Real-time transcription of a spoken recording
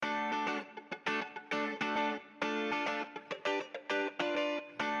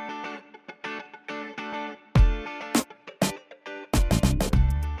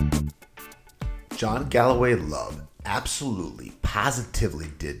John Galloway Love absolutely, positively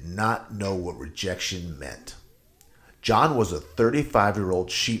did not know what rejection meant. John was a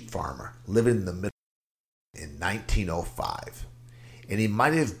 35-year-old sheep farmer living in the middle in 1905, and he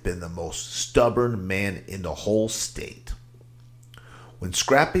might have been the most stubborn man in the whole state. When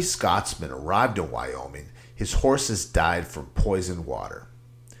Scrappy Scotsman arrived in Wyoming, his horses died from poisoned water.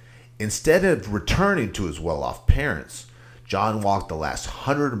 Instead of returning to his well-off parents, John walked the last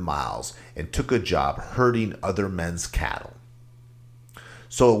 100 miles and took a job herding other men's cattle.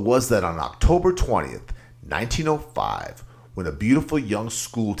 So it was that on October 20th, 1905, when a beautiful young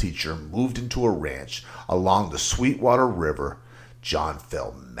schoolteacher moved into a ranch along the Sweetwater River, John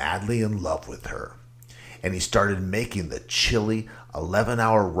fell madly in love with her, and he started making the chilly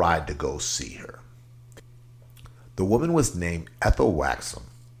 11-hour ride to go see her. The woman was named Ethel Waxham,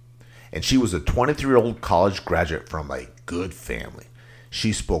 and she was a 23-year-old college graduate from a good family.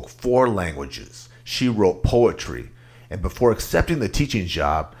 She spoke 4 languages, she wrote poetry, and before accepting the teaching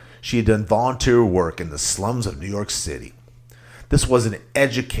job, she had done volunteer work in the slums of New York City. This was an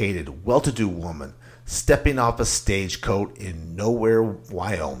educated, well-to-do woman stepping off a stagecoach in nowhere,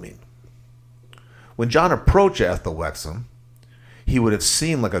 Wyoming. When John approached Ethel Waxham, he would have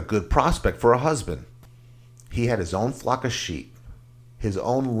seemed like a good prospect for a husband. He had his own flock of sheep, his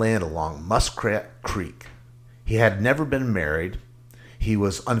own land along Muskrat Creek. He had never been married. He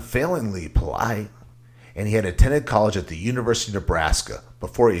was unfailingly polite, and he had attended college at the University of Nebraska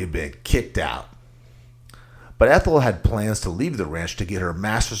before he had been kicked out. But Ethel had plans to leave the ranch to get her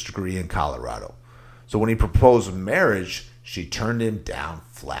master's degree in Colorado. So when he proposed marriage, she turned him down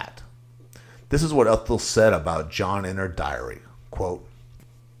flat. This is what Ethel said about John in her diary. Quote,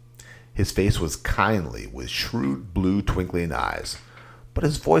 "His face was kindly with shrewd blue twinkling eyes, but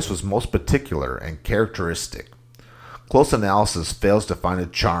his voice was most particular and characteristic. Close analysis fails to find a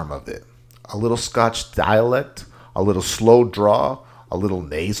charm of it. A little Scotch dialect, a little slow draw, a little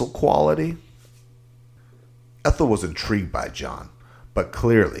nasal quality." Ethel was intrigued by John, but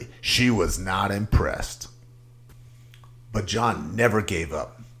clearly she was not impressed. But John never gave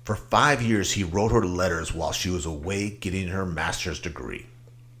up. For 5 years he wrote her letters while she was away getting her master's degree,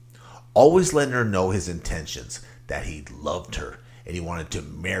 always letting her know his intentions, that he loved her and he wanted to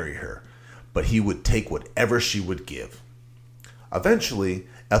marry her, but he would take whatever she would give. Eventually,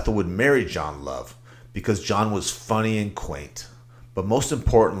 Ethel would marry John Love because John was funny and quaint. But most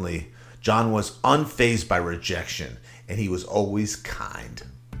importantly, John was unfazed by rejection, and he was always kind.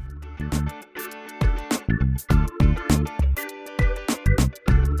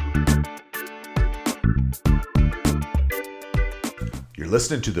 You're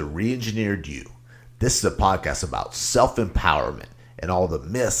listening to The Re-Engineered You. This is a podcast about self-empowerment and all the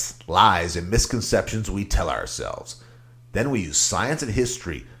myths, lies, and misconceptions we tell ourselves. Then we use science and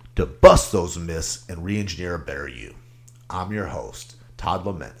history to bust those myths and re-engineer a better you. I'm your host, Todd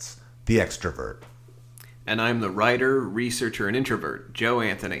Laments, the extrovert. And I'm the writer, researcher, and introvert, Joe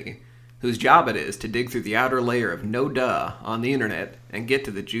Anthony, whose job it is to dig through the outer layer of no-duh on the internet and get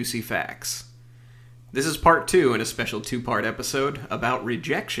to the juicy facts. This is part 2 in a special 2-part episode about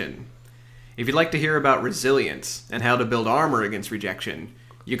rejection. If you'd like to hear about resilience and how to build armor against rejection,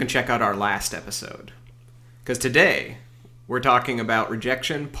 you can check out our last episode. Because today, we're talking about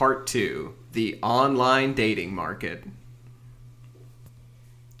rejection part 2, the online dating market.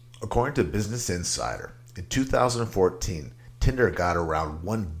 According to Business Insider, in 2014, Tinder got around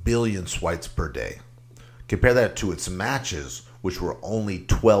 1 billion swipes per day. Compare that to its matches, which were only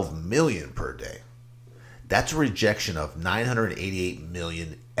 12 million per day. That's a rejection of 988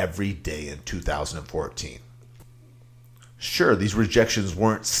 million every day in 2014. Sure, these rejections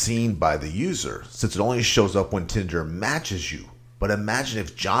weren't seen by the user, since it only shows up when Tinder matches you. But imagine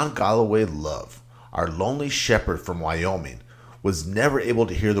if John Galloway Love, our lonely shepherd from Wyoming, was never able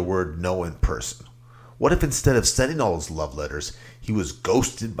to hear the word no in person. What if instead of sending all his love letters, he was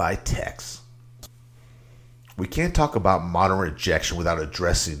ghosted by text? We can't talk about modern rejection without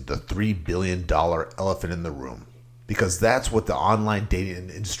addressing the $3 billion elephant in the room, because that's what the online dating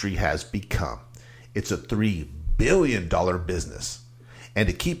industry has become. It's a $3 billion business. And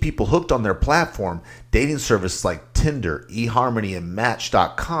to keep people hooked on their platform, dating services like Tinder, eHarmony, and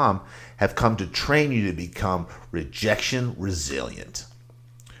Match.com have come to train you to become rejection resilient.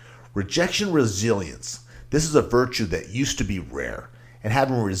 Rejection resilience. This is a virtue that used to be rare, and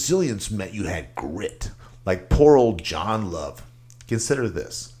having resilience meant you had grit, like poor old John Love. Consider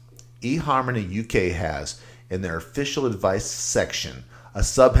this. eHarmony UK has, in their official advice section, a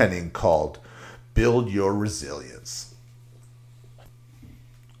subheading called Build Your Resilience.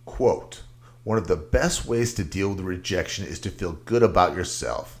 Quote, "One of the best ways to deal with rejection is to feel good about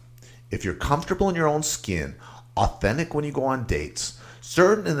yourself. If you're comfortable in your own skin, authentic when you go on dates,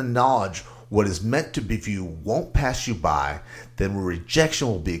 certain in the knowledge what is meant to be for you won't pass you by, then rejection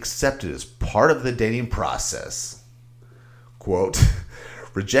will be accepted as part of the dating process. Quote,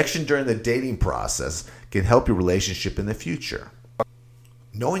 rejection during the dating process can help your relationship in the future.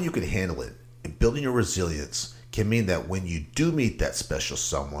 Knowing you can handle it and building your resilience can mean that when you do meet that special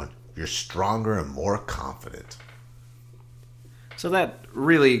someone, you're stronger and more confident. So that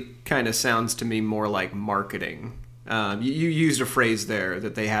really kind of sounds to me more like marketing. You used a phrase there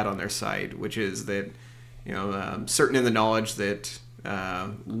that they had on their site, which is that, certain in the knowledge that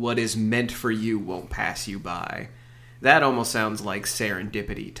what is meant for you won't pass you by. That almost sounds like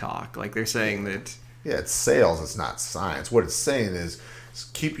serendipity talk. Like they're saying that... Yeah, it's sales. It's not science. What it's saying is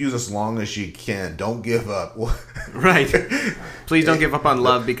keep using as long as you can. Don't give up. Right. Please don't give up on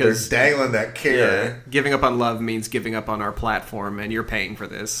love because... They're dangling that carrot. Yeah, giving up on love means giving up on our platform, and you're paying for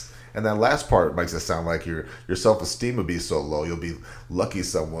this. And that last part makes it sound like your self-esteem would be so low, you'll be lucky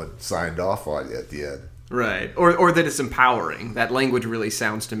someone signed off on you at the end. Right. Or that it's empowering. That language really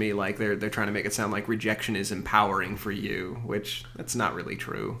sounds to me like they're trying to make it sound like rejection is empowering for you, which that's not really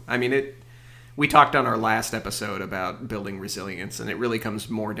true. I mean, we talked on our last episode about building resilience, and it really comes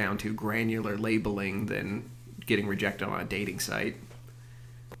more down to granular labeling than getting rejected on a dating site.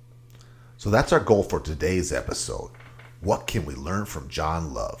 So that's our goal for today's episode. What can we learn from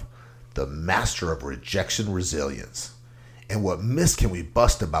John Love, the master of rejection resilience? And what myths can we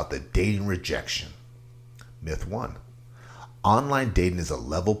bust about the dating rejection? Myth 1. Online dating is a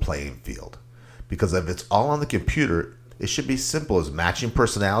level playing field. Because if it's all on the computer, it should be simple as matching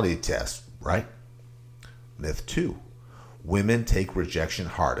personality tests, right? Myth 2. Women take rejection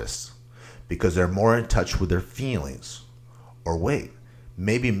hardest because they're more in touch with their feelings. Or wait,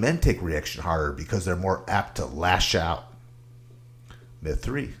 maybe men take rejection harder because they're more apt to lash out. Myth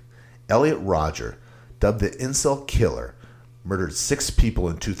 3. Elliot Rodger, dubbed the incel killer, murdered 6 people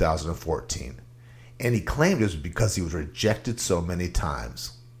in 2014. And he claimed it was because he was rejected so many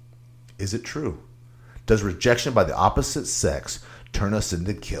times. Is it true? Does rejection by the opposite sex turn us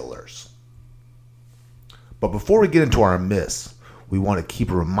into killers? But before we get into our myths, we want to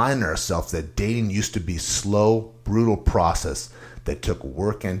keep reminding ourselves that dating used to be a slow, brutal process that took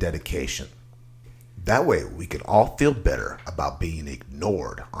work and dedication. That way we can all feel better about being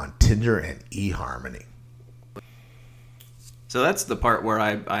ignored on Tinder and eHarmony. So that's the part where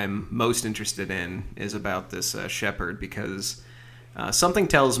I'm most interested in, is about this shepherd, because something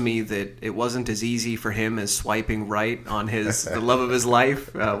tells me that it wasn't as easy for him as swiping right on the love of his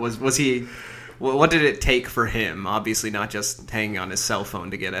life. Was he? What did it take for him? Obviously, not just hanging on his cell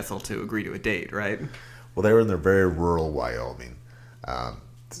phone to get Ethel to agree to a date, right? Well, they were in their very rural Wyoming,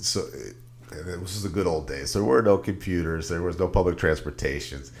 so it was the good old days. There were no computers. There was no public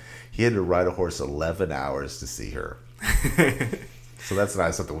transportations. He had to ride a horse 11 hours to see her. So that's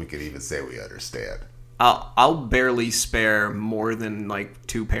not something we could even say we understand. I'll barely spare more than like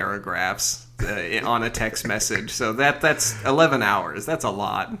 2 paragraphs on a text message. So that's 11 hours. That's a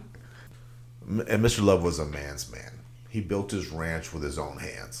lot. And Mr. Love was a man's man. He built his ranch with his own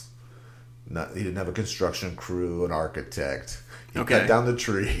hands. He didn't have a construction crew, an architect. He cut down the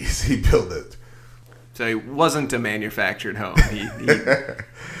trees. He built it. So he wasn't a manufactured home. And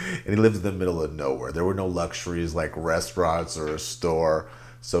he lived in the middle of nowhere. There were no luxuries like restaurants or a store.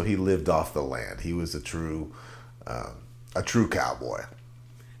 So he lived off the land. He was a true cowboy.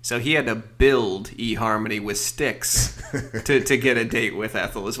 So he had to build eHarmony with sticks to get a date with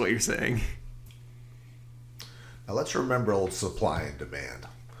Ethel, is what you're saying. Now let's remember old supply and demand.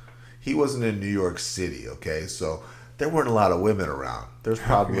 He wasn't in New York City, okay? So there weren't a lot of women around. There's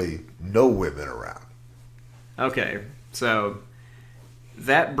probably no women around. Okay, so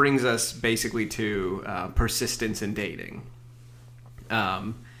that brings us basically to persistence in dating.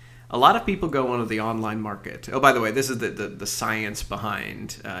 A lot of people go onto the online market. Oh, by the way, this is the science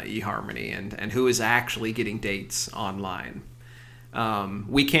behind eHarmony and who is actually getting dates online.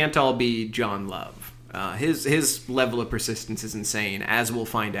 We can't all be John Love. His level of persistence is insane, as we'll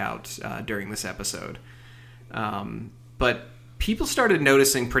find out during this episode. But people started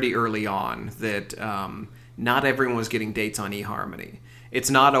noticing pretty early on that not everyone was getting dates on eHarmony. It's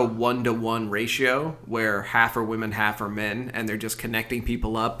not a 1-to-1 ratio where half are women, half are men, and they're just connecting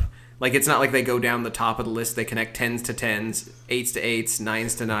people up. Like, it's not like they go down the top of the list. They connect 10s to 10s, 8s to 8s,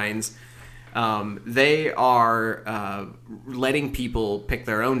 9s to 9s. They are letting people pick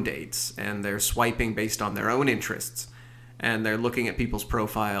their own dates, and they're swiping based on their own interests. And they're looking at people's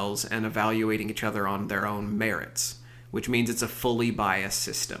profiles and evaluating each other on their own merits, which means it's a fully biased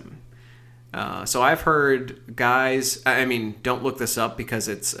system. So I've heard guys, I mean, don't look this up because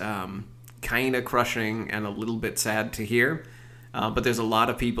it's kind of crushing and a little bit sad to hear. But there's a lot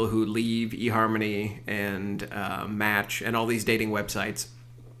of people who leave eHarmony and Match and all these dating websites.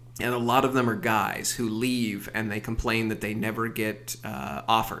 And a lot of them are guys who leave and they complain that they never get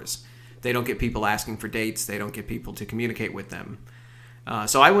offers. They don't get people asking for dates. They don't get people to communicate with them.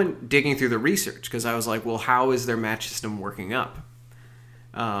 So I went digging through the research because I was like, well, how is their match system working up?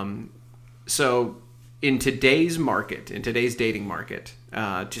 So in today's market, in today's dating market,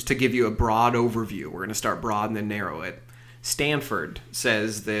 just to give you a broad overview, we're going to start broad and then narrow it. Stanford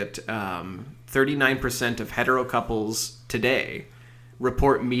says that 39% of hetero couples today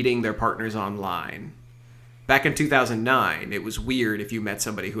report meeting their partners online. Back in 2009, it was weird if you met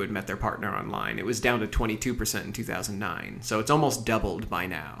somebody who had met their partner online. It was down to 22% in 2009, so it's almost doubled by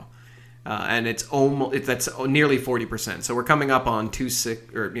now, and that's nearly 40%. So we're coming up on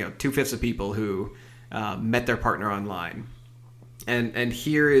 2/5 of people who met their partner online. And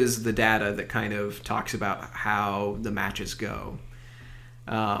here is the data that kind of talks about how the matches go.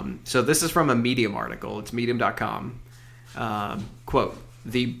 So this is from a Medium article. It's medium.com. Quote,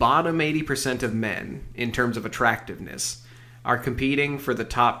 the bottom 80% of men, in terms of attractiveness, are competing for the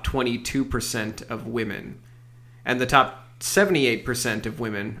top 22% of women. And the top 78% of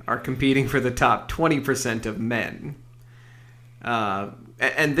women are competing for the top 20% of men.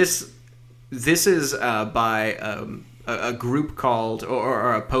 And this is by a group called,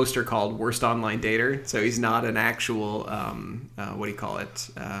 or a poster called Worst Online Dater. So he's not an actual,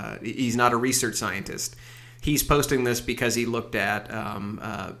 he's not a research scientist. He's posting this because he looked at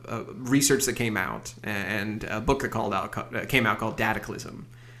research that came out and a book that came out called Dataclysm.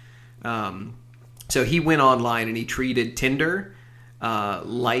 So he went online and he treated Tinder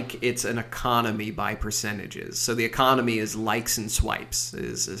like it's an economy by percentages. So the economy is likes and swipes,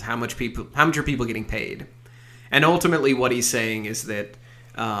 is how much are people getting paid. And ultimately what he's saying is that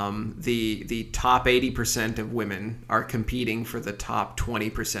the top 80% of women are competing for the top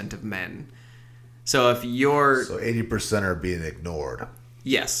 20% of men. So if you're... So 80% are being ignored.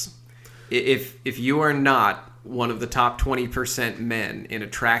 Yes. If you are not one of the top 20% men in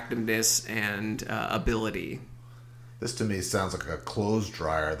attractiveness and ability... This to me sounds like a clothes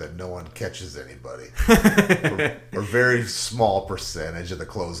dryer that no one catches anybody. or very small percentage of the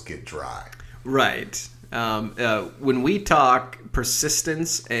clothes get dry. Right. When we talk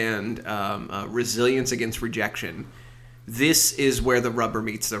persistence and resilience against rejection... This is where the rubber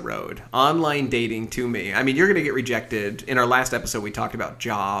meets the road. Online dating, to me, I mean, you're going to get rejected. In our last episode, we talked about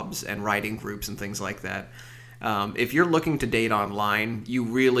jobs and writing groups and things like that. If you're looking to date online, you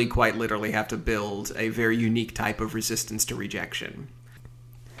really quite literally have to build a very unique type of resistance to rejection.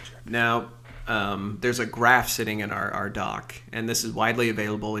 Now, there's a graph sitting in our doc, and this is widely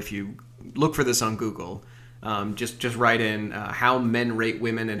available if you look for this on Google. Just write in how men rate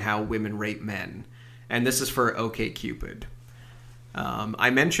women and how women rate men. And this is for OkCupid. I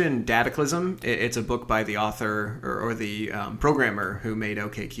mentioned Dataclysm. It's a book by the author or the programmer who made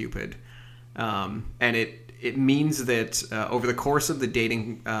OkCupid. And it means that over the course of the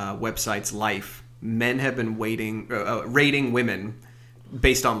dating website's life, men have been rating women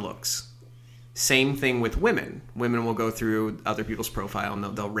based on looks. Same thing with women. Women will go through other people's profile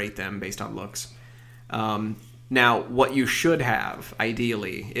and they'll rate them based on looks. Now, what you should have,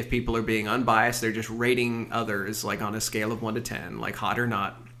 ideally, if people are being unbiased, they're just rating others like on a scale of 1 to 10, like hot or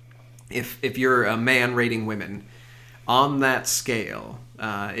not. If you're a man rating women, on that scale,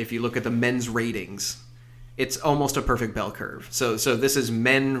 if you look at the men's ratings, it's almost a perfect bell curve. So this is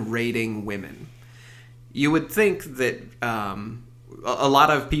men rating women. You would think that a lot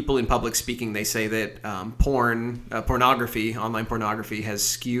of people in public speaking, they say that pornography, online pornography, has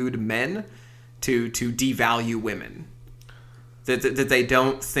skewed men to devalue women. That they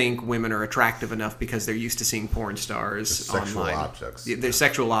don't think women are attractive enough because they're used to seeing porn stars online. Sexual objects. They're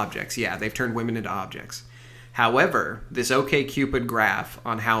sexual objects, yeah. They've turned women into objects. However, this OkCupid graph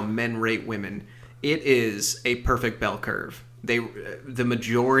on how men rate women, it is a perfect bell curve. The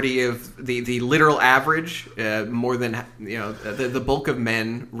majority of the literal average, more than the bulk of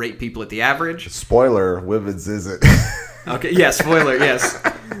men rate people at the average. Spoiler: women's isn't. Okay. Yeah. Spoiler. Yes.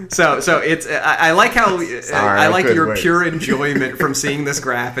 So it's I like how I like your pure enjoyment from seeing this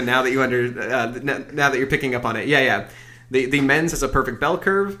graph, and now that now that you're picking up on it, yeah. The men's is a perfect bell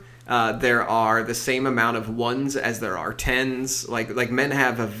curve. There are the same amount of ones as there are tens. Like men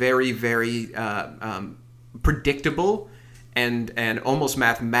have a very very predictable and almost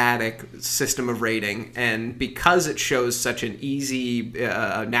mathematic system of rating, and because it shows such an easy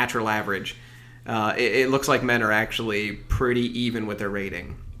natural average, it looks like men are actually pretty even with their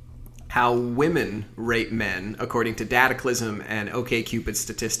rating. how women rate men according to Dataclysm and OkCupid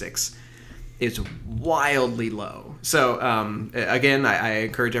statistics is wildly low. So, again, I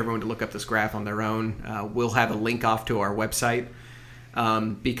encourage everyone to look up this graph on their own. We'll have a link off to our website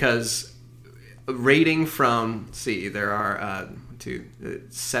because rating from, let's see, there are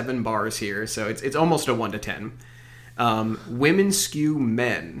 7 bars here, so it's almost a 1 to 10. Women skew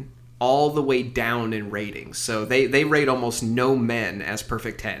men all the way down in ratings. So they rate almost no men as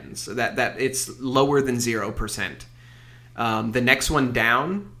perfect 10s. That it's lower than 0%. The next one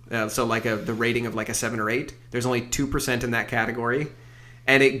down, so like the rating of like a 7 or 8, there's only 2% in that category.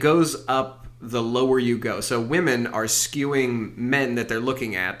 And it goes up the lower you go. So women are skewing men that they're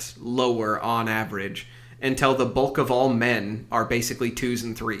looking at lower on average until the bulk of all men are basically 2s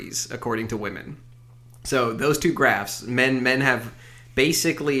and 3s, according to women. So those two graphs, men have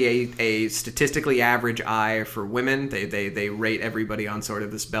basically a statistically average eye for women. They rate everybody on sort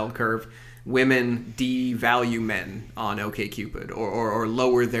of this bell curve. Women devalue men on OkCupid or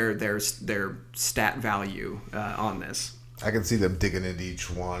lower their stat value on this. I can see them digging into each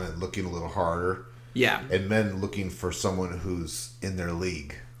one and looking a little harder. Yeah. And men looking for someone who's in their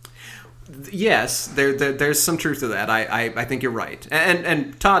league. Yes, there's some truth to that. I think you're right.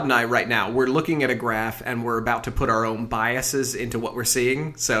 And Todd and I right now, we're looking at a graph and we're about to put our own biases into what we're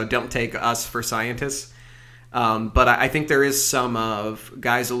seeing. So don't take us for scientists. But I think there is some of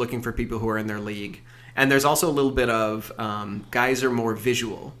guys are looking for people who are in their league. And there's also a little bit of guys are more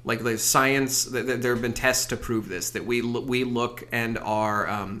visual. Like the science, there have been tests to prove this, that we look and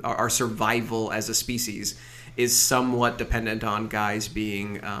our survival as a species is somewhat dependent on guys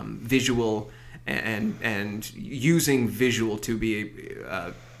being visual and using visual to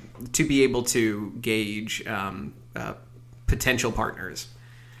be able to gauge potential partners.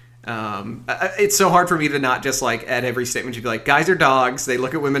 It's so hard for me to not just like at every statement you'd be like, guys are dogs, they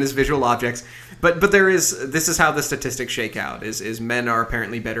look at women as visual objects, but this is how the statistics shake out is men are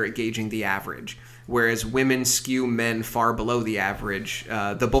apparently better at gauging the average, whereas women skew men far below the average,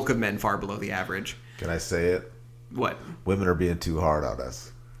 the bulk of men far below the average. Can I say it? What? Women are being too hard on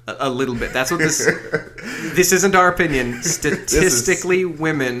us. A little bit. That's what this isn't our opinion. Statistically,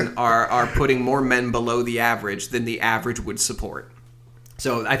 women are putting more men below the average than the average would support.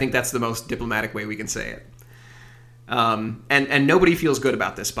 So I think that's the most diplomatic way we can say it. And nobody feels good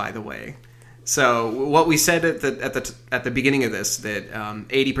about this, by the way. So what we said at the beginning of this, that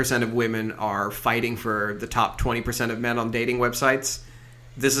 80% of women are fighting for the top 20% of men on dating websites,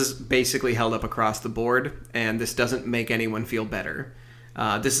 this is basically held up across the board, and this doesn't make anyone feel better.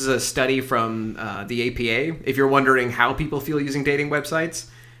 This is a study from the APA. If you're wondering how people feel using dating websites,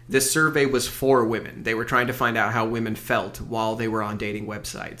 this survey was for women. They were trying to find out how women felt while they were on dating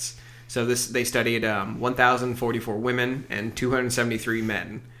websites. So they studied 1,044 women and 273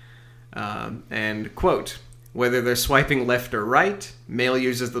 men. And, quote, whether they're swiping left or right, male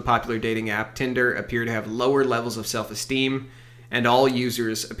users of the popular dating app Tinder appear to have lower levels of self-esteem, and all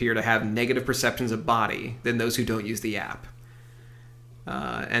users appear to have negative perceptions of body than those who don't use the app.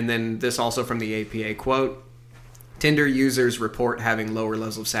 And then this also from the APA, quote, Tinder users report having lower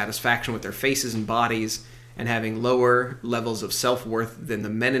levels of satisfaction with their faces and bodies and having lower levels of self-worth than the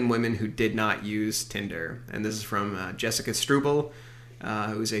men and women who did not use Tinder. And this is from Jessica Struble,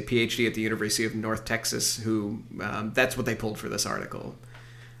 who's a PhD at the University of North Texas, who that's what they pulled for this article.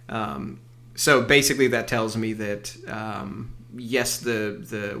 So basically that tells me that, yes,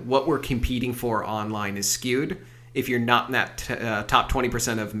 the what we're competing for online is skewed. If you're not in that top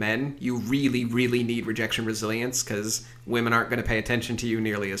 20% of men, you really, really need rejection resilience, because women aren't going to pay attention to you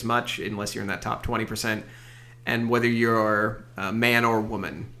nearly as much unless you're in that top 20%. And whether you're a man or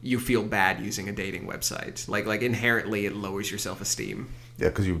woman, you feel bad using a dating website. Like inherently, it lowers your self-esteem. Yeah,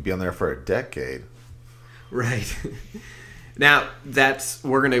 because you've been there for a decade. Right. Now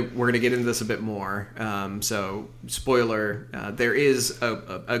we're gonna get into this a bit more. So spoiler, there is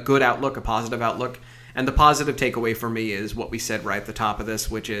a good outlook, a positive outlook. And the positive takeaway for me is what we said right at the top of this,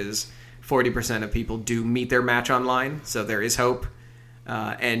 which is 40% of people do meet their match online, so there is hope.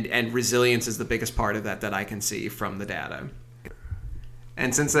 And resilience is the biggest part of that I can see from the data.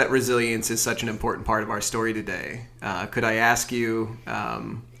 And since that resilience is such an important part of our story today, could I ask you,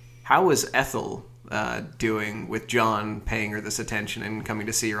 how is Ethel doing with John paying her this attention and coming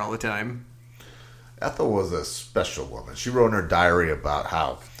to see her all the time? Ethel was a special woman. She wrote in her diary about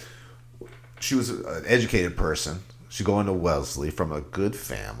how she was an educated person. She going to Wellesley from a good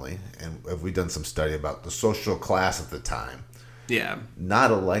family, and we've done some study about the social class at the time. Yeah.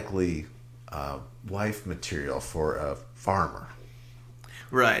 Not a likely wife material for a farmer.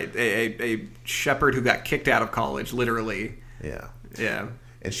 Right. A shepherd who got kicked out of college, literally. Yeah. Yeah.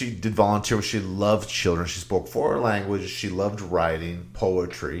 And she did volunteer. She loved children. She spoke 4 languages. She loved writing,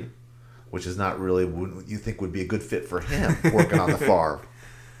 poetry, which is not really what you think would be a good fit for him working on the farm.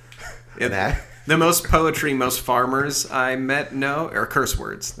 The most poetry most farmers I met know are curse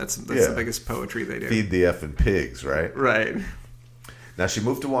words. That's the biggest poetry they do. Feed the effing pigs, right? Right. Now she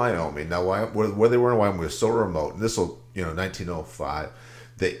moved to Wyoming. Now where they were in Wyoming was so remote. And this will, 1905.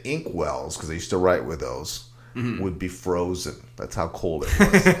 The ink wells, because they used to write with those, would be frozen. That's how cold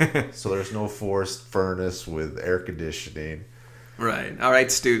it was. So there's no forced furnace with air conditioning. Right. All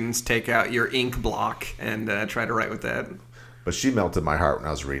right, students, take out your ink block and try to write with that. But she melted my heart when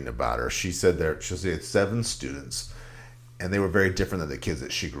I was reading about her. She said she had 7 students, and they were very different than the kids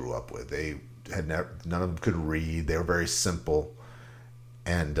that she grew up with. They had none of them could read. They were very simple,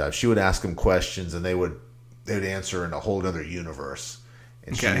 and she would ask them questions, and they would answer in a whole other universe.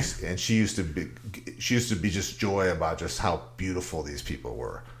 And she used to be just joy about just how beautiful these people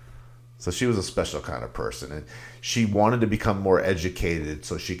were. So she was a special kind of person, and she wanted to become more educated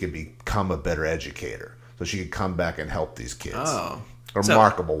so she could become a better educator. So she could come back and help these kids. Oh. A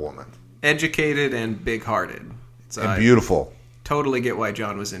remarkable woman. Educated and big-hearted. So and beautiful. Totally get why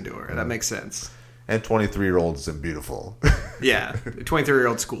John was into her. That makes sense. And 23-year-olds and beautiful. Yeah.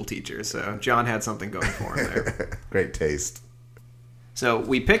 23-year-old school teacher. So John had something going for him there. Great taste. So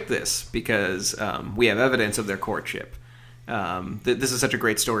we picked this because we have evidence of their courtship. This is such a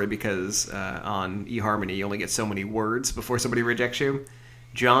great story because on eHarmony you only get so many words before somebody rejects you.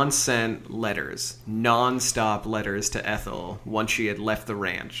 John sent letters, non-stop letters to Ethel once she had left the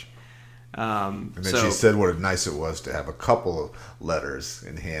ranch. And then she said what nice it was to have a couple of letters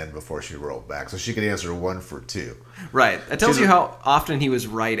in hand before she wrote back, so she could answer 1 for 2. Right. It tells you how often he was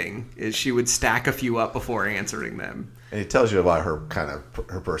writing. Is she would stack a few up before answering them. And it tells you about her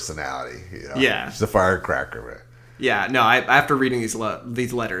her personality. Yeah. She's a firecracker, man. Yeah, no, after reading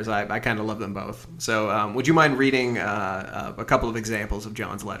these letters, I kind of love them both. So would you mind reading a couple of examples of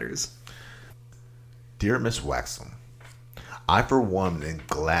John's letters? Dear Miss Waxham, I for one am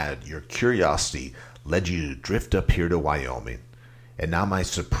glad your curiosity led you to drift up here to Wyoming, and now my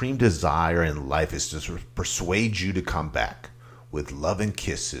supreme desire in life is to persuade you to come back. With love and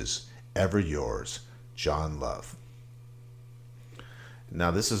kisses, ever yours, John Love. Now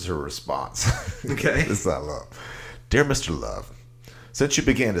this is her response. Okay. This I love. Dear Mr. Love, since you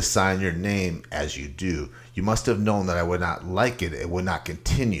began to sign your name as you do, you must have known that I would not like it and would not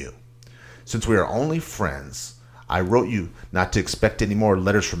continue. Since we are only friends, I wrote you not to expect any more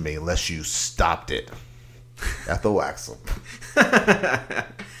letters from me unless you stopped it. Ethel Waxham.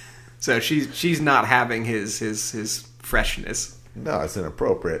 So she's not having his freshness. No, it's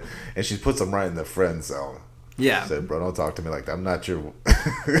inappropriate. And she puts him right in the friend zone. Yeah. She said, bro, don't talk to me like that. I'm not your...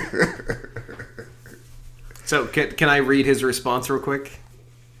 So can I read his response real quick?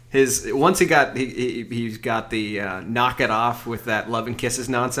 Once he got the knock it off with that love and kisses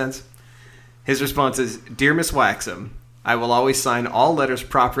nonsense. His response is, Dear Miss Waxham, I will always sign all letters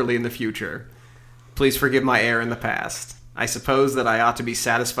properly in the future. Please forgive my error in the past. I suppose that I ought to be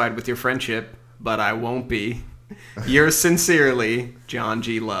satisfied with your friendship, but I won't be. Yours sincerely, John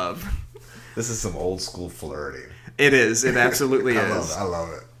G. Love. This is some old school flirting. It is. It absolutely is. I love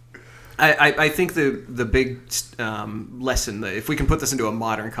it. I think the big lesson, if we can put this into a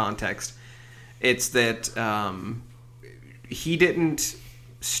modern context, it's that he didn't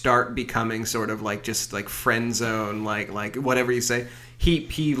start becoming sort of like just like friend zone, like whatever you say.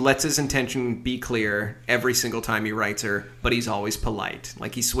 He lets his intention be clear every single time he writes her, but he's always polite.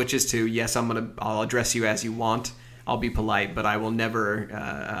 Like he switches to, yes, I'll address you as you want. I'll be polite, but I will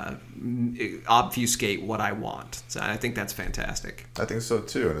never obfuscate what I want. So I think that's fantastic. I think so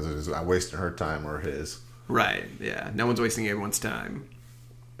too. And it's not wasting her time or his. Right. Yeah. No one's wasting everyone's time.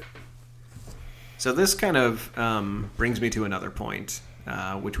 So this kind of brings me to another point,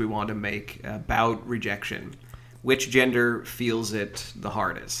 which we want to make about rejection. Which gender feels it the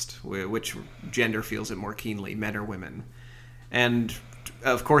hardest? Which gender feels it more keenly, men or women? And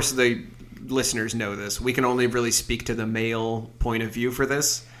of course, the listeners know this. We can only really speak to the male point of view for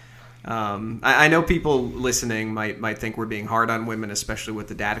this. I know people listening might think we're being hard on women, especially with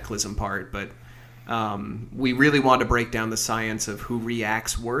the dataclysm part, but we really want to break down the science of who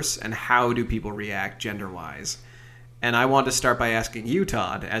reacts worse and how do people react gender-wise. And I want to start by asking you,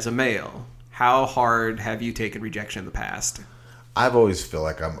 Todd, as a male, how hard have you taken rejection in the past? I've always feel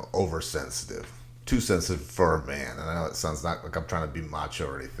like I'm oversensitive. Too sensitive for a man. And I know it sounds not like I'm trying to be macho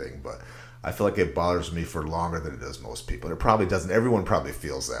or anything, but I feel like it bothers me for longer than it does most people. And it probably doesn't. Everyone probably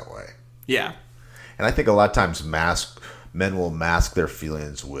feels that way. Yeah. And I think a lot of times men will mask their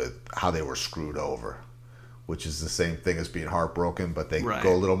feelings with how they were screwed over. which is the same thing as being heartbroken, but they Right.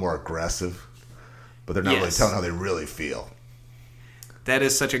 go a little more aggressive. But they're not really Yes. telling how they really feel. That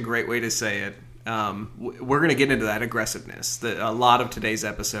is such a great way to say it. We're going to get into that aggressiveness. A lot of today's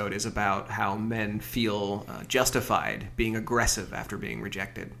episode is about how men feel justified being aggressive after being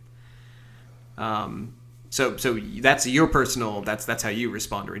rejected. So that's your personal. That's how you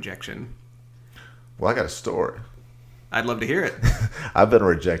respond to rejection. Well, I got a story. I'd love to hear it. I've been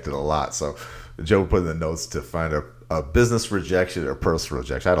rejected a lot, so Joe put in the notes to find a business rejection or personal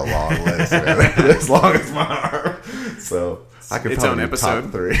rejection. I had a long list, man, as long as my arm. So I could Its probably own do top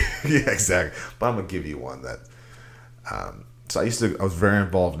episode. 3. Yeah, exactly. But I'm gonna give you one that. So I was very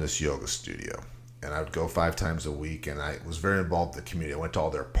involved in this yoga studio, and I would go 5 times a week, and I was very involved in the community. I went to all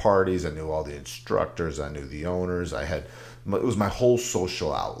their parties. I knew all the instructors. I knew the owners. It was my whole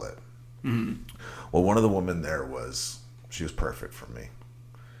social outlet. Mm-hmm. Well, one of the women there she was perfect for me.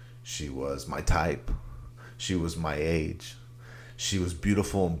 She was my type. She was my age. She was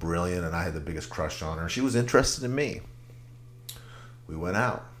beautiful and brilliant, and I had the biggest crush on her. She was interested in me. We went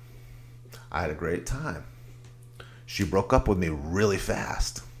out. I had a great time. She broke up with me really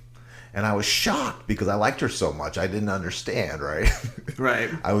fast. And I was shocked because I liked her so much. I didn't understand, right? Right.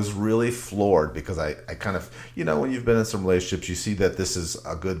 I was really floored because I kind of, when you've been in some relationships, you see that this is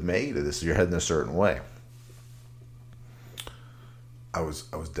a good mate, or you're heading a certain way. I was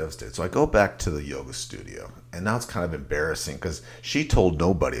devastated. So I go back to the yoga studio, and now it's kind of embarrassing because she told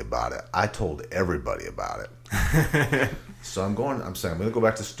nobody about it. I told everybody about it. So I'm going to go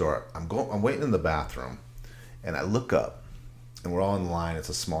back to the store. I'm waiting in the bathroom, and I look up, and we're all in line. It's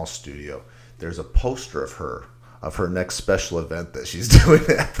a small studio. There's a poster of her next special event that she's doing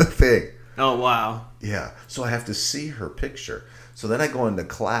at the thing. Oh, wow. Yeah. So I have to see her picture. So then I go into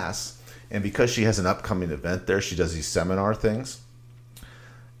class, and because she has an upcoming event there, she does these seminar things.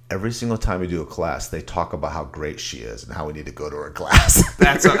 Every single time we do a class, they talk about how great she is and how we need to go to her class.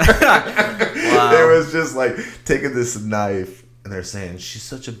 Wow. It was just like taking this knife, and they're saying, she's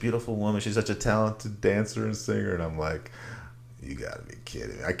such a beautiful woman. She's such a talented dancer and singer. And I'm like, you got to be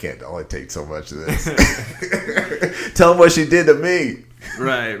kidding me. I can't only take so much of this. Tell them what she did to me.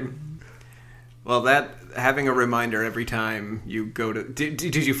 Right. Well, having a reminder every time you go to...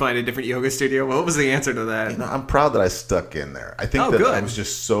 Did you find a different yoga studio? What was the answer to that? I'm proud that I stuck in there. I think good. I was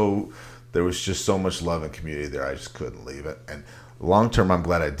just there was just so much love and community there. I just couldn't leave it. And long term, I'm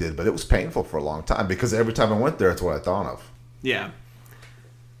glad I did, but it was painful for a long time because every time I went there, it's what I thought of. Yeah.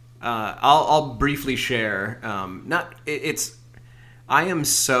 I'll briefly share. I am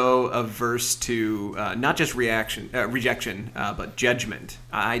so averse to not just rejection, but judgment.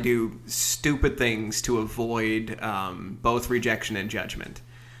 I do stupid things to avoid both rejection and judgment.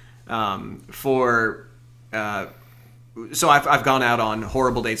 So I've gone out on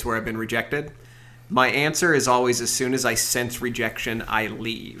horrible dates where I've been rejected. My answer is always, as soon as I sense rejection, I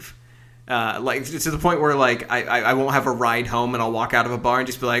leave. Like to the point where I won't have a ride home, and I'll walk out of a bar and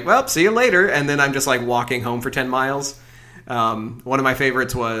just be like, well, see you later. And then I'm just like walking home for 10 miles. One of my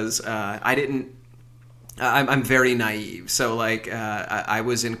favorites was, I'm very naive. So I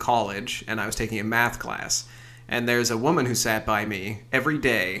was in college and I was taking a math class, and there's a woman who sat by me every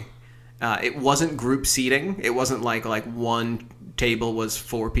day. It wasn't group seating. It wasn't like one table was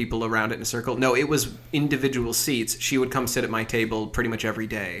 4 people around it in a circle. No, it was individual seats. She would come sit at my table pretty much every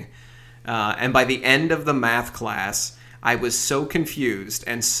day. And by the end of the math class, I was so confused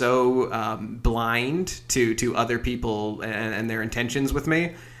and so blind to other people and their intentions with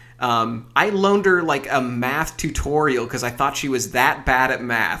me. I loaned her a math tutorial because I thought she was that bad at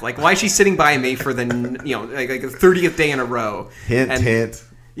math. Why is she sitting by me for the the 30th day in a row? Hint.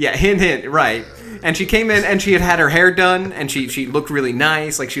 Yeah, hint, right. And she came in and she had her hair done and she looked really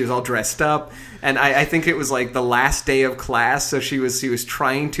nice, she was all dressed up. And I think it was the last day of class, so she was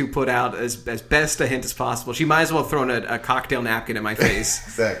trying to put out as best a hint as possible. She might as well have thrown a cocktail napkin in my face.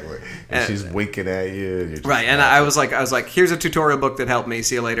 Exactly. And she's winking at you. Right, and I was like, here's a tutorial book that helped me.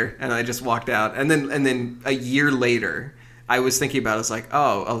 See you later. And I just walked out. And then a year later, I was thinking about it. I was like,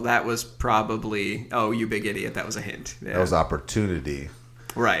 oh, that was probably, you big idiot. That was a hint. Yeah. That was opportunity.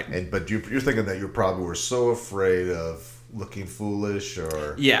 Right. But you're thinking that you probably were so afraid of looking foolish,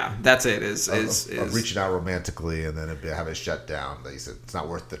 or that's it. Is reaching out romantically and then have it shut down. That you said it's not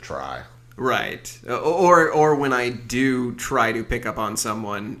worth the try. Right. Or when I do try to pick up on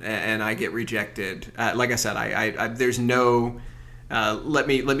someone and I get rejected. Like I said, I there's no. Let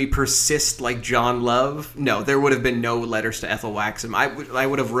me persist like John Love. No, there would have been no letters to Ethel Waxham. I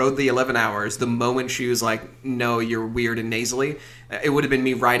would have rode the 11 hours the moment she was like, no, you're weird and nasally. It would have been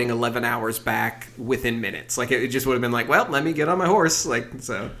me riding 11 hours back within minutes. It just would have been like, well, let me get on my horse.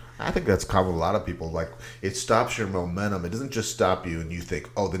 So. I think that's common with a lot of people. Like, it stops your momentum. It doesn't just stop you and you think,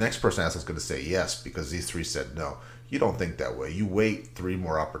 oh, the next person is going to say yes because these three said no. You don't think that way. You wait 3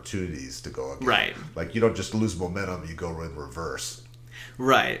 more opportunities to go again. Right. Like, you don't just lose momentum. You go in reverse.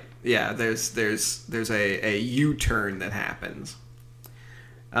 Right. Yeah. There's a U-turn that happens.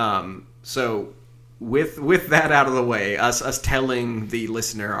 So with that out of the way, us telling the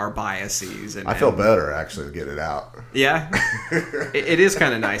listener our biases, and I feel better actually to get it out. Yeah, it is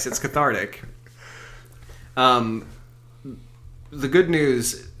kind of nice. It's cathartic. The good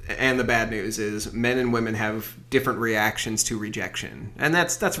news and the bad news is men and women have different reactions to rejection, and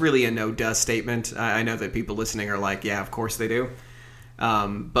that's really a no-duh statement. I know that people listening are like, yeah, of course they do.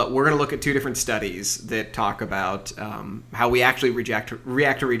 But we're going to look at 2 different studies that talk about how we actually react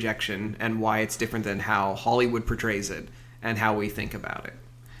to rejection and why it's different than how Hollywood portrays it and how we think about it.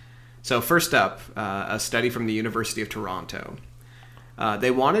 So first up, a study from the University of Toronto. They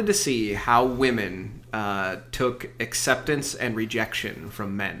wanted to see how women took acceptance and rejection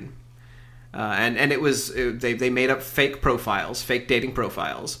from men. And it was they made up fake profiles, fake dating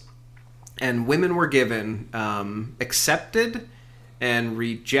profiles. And women were given accepted and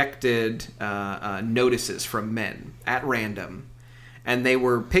rejected notices from men at random. And they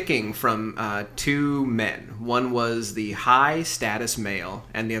were picking from 2 men. One was the high-status male,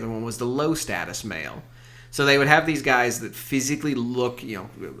 and the other one was the low-status male. So they would have these guys that physically look,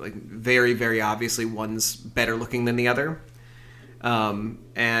 like very, very obviously one's better looking than the other.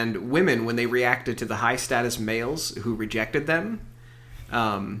 And women, when they reacted to the high-status males who rejected them...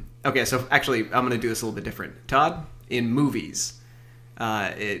 okay, so actually, I'm going to do this a little bit different. Todd, in movies...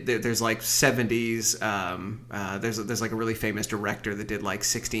 there's like 70s. There's like a really famous director that did like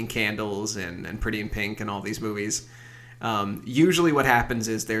 16 Candles and Pretty in Pink and all these movies. Usually, what happens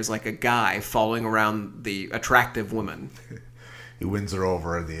is there's like a guy following around the attractive woman. He wins her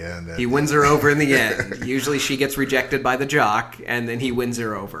over in the end. He wins her over in the end. Usually, she gets rejected by the jock, and then he wins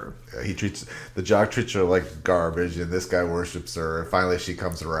her over. The jock treats her like garbage, and this guy worships her. And finally, she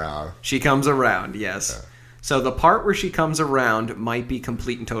comes around. She comes around, yes. Yeah. So the part where she comes around might be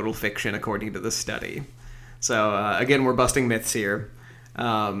complete and total fiction, according to the study. So again, we're busting myths here.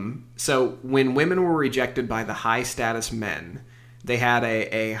 So when women were rejected by the high-status men, they had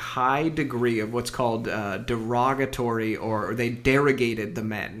a high degree of what's called derogatory, or they derogated the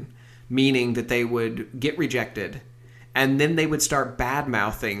men, meaning that they would get rejected, and then they would start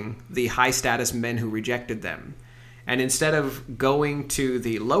bad-mouthing the high-status men who rejected them. And instead of going to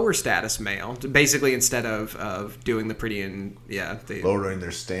the lower status male, basically instead of doing the pretty and lowering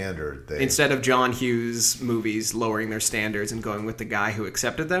their standard, instead of John Hughes movies lowering their standards and going with the guy who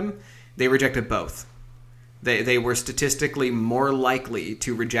accepted them, they rejected both. They were statistically more likely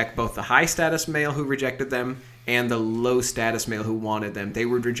to reject both the high status male who rejected them and the low status male who wanted them. They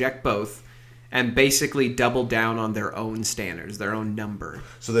would reject both and basically double down on their own standards, their own number.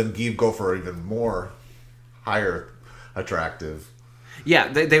 So then go for even more higher attractive. Yeah,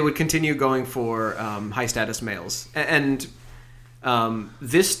 they would continue going for high status males. And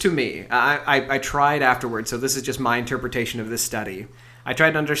this to me, I tried afterwards, so this is just my interpretation of this study. I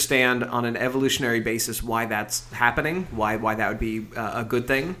tried to understand on an evolutionary basis why that's happening, why that would be a good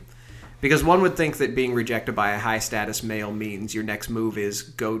thing. Because one would think that being rejected by a high status male means your next move is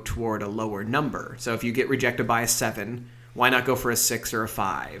go toward a lower number. So if you get rejected by a 7, why not go for a 6 or a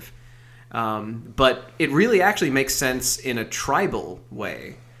 5? But it really actually makes sense in a tribal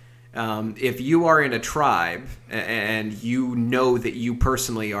way. If you are in a tribe and you know that you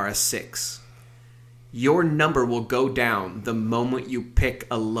personally are a 6, your number will go down the moment you pick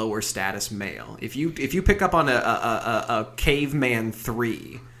a lower status male. If you pick up on a caveman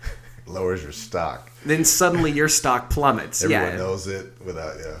 3, lowers your stock. Then suddenly your stock plummets. Everyone knows it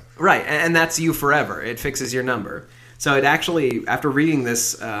without, Right, and that's you forever. It fixes your number. So it actually, after reading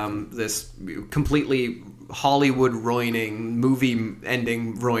this this completely Hollywood-ruining,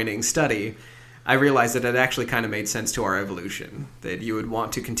 movie-ending ruining study, I realized that it actually kind of made sense to our evolution, that you would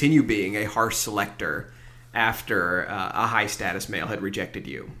want to continue being a harsh selector after a high-status male had rejected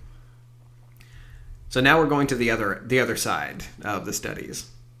you. So now we're going to the other side of the studies.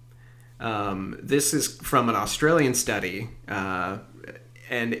 This is from an Australian study, and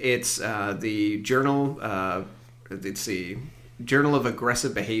it's the journal... Journal of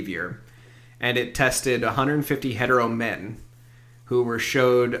Aggressive Behavior, and it tested 150 hetero men who were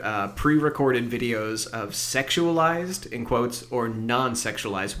showed pre-recorded videos of sexualized, in quotes, or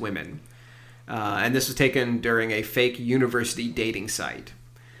non-sexualized women. And this was taken during a fake university dating site.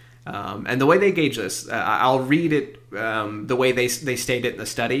 And the way they gauge this, I'll read it the way they state it in the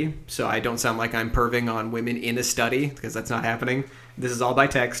study, so I don't sound like I'm perving on women in a study, because that's not happening. This is all by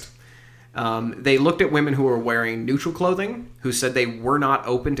text. They looked at women who were wearing neutral clothing, who said they were not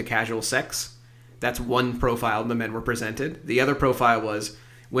open to casual sex. That's one profile the men were presented. The other profile was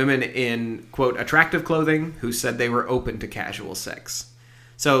women in, quote, attractive clothing, who said they were open to casual sex.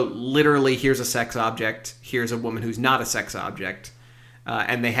 So literally, here's a sex object, here's a woman who's not a sex object,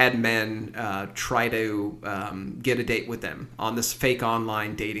 and they had men try to get a date with them on this fake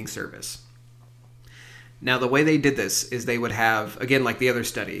online dating service. Now, the way they did this is they would have, again, like the other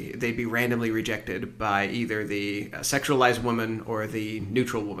study, they'd be randomly rejected by either the sexualized woman or the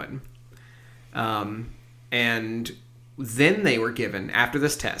neutral woman. And then they were given, after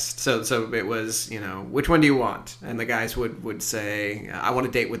this test, so it was, which one do you want? And the guys would say, I want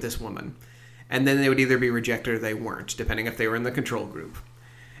to date with this woman. And then they would either be rejected or they weren't, depending if they were in the control group.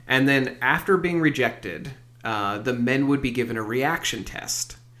 And then after being rejected, the men would be given a reaction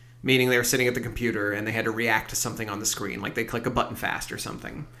test, meaning they were sitting at the computer and they had to react to something on the screen, like they click a button fast or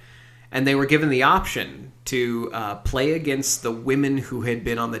something. And they were given the option to play against the women who had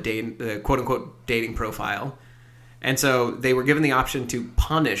been on the quote-unquote dating profile. And so they were given the option to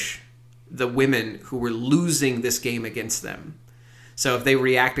punish the women who were losing this game against them. So if they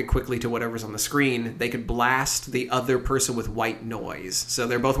reacted quickly to whatever's on the screen, they could blast the other person with white noise. So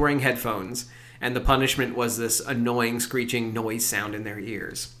they're both wearing headphones, and the punishment was this annoying, screeching noise sound in their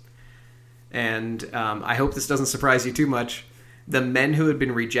ears. And I hope this doesn't surprise you too much. The men who had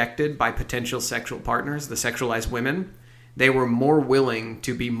been rejected by potential sexual partners, the sexualized women, they were more willing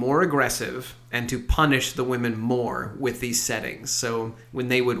to be more aggressive and to punish the women more with these settings. So when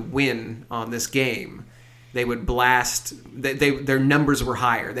they would win on this game, they would blast. Their numbers were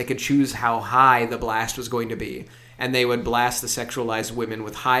higher. They could choose how high the blast was going to be. And they would blast the sexualized women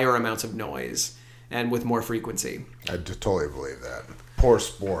with higher amounts of noise and with more frequency. I totally believe that. Poor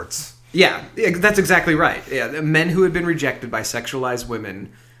sports. Yeah, that's exactly right. Yeah, the men who had been rejected by sexualized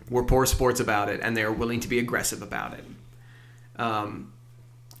women were poor sports about it, and they were willing to be aggressive about it.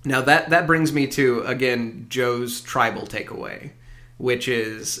 Now that brings me to, again, Joe's tribal takeaway, which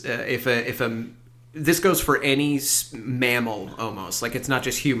is this goes for any mammal almost. Like, it's not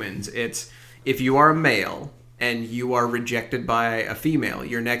just humans. It's if you are a male and you are rejected by a female,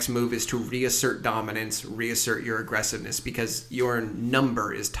 your next move is to reassert dominance, reassert your aggressiveness, because your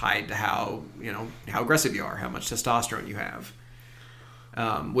number is tied to how aggressive you are, how much testosterone you have,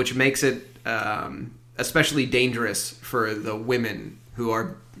 which makes it especially dangerous for the women who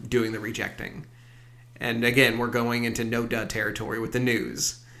are doing the rejecting. And again, we're going into no-duh territory with the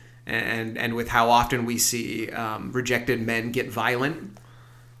news, and with how often we see rejected men get violent.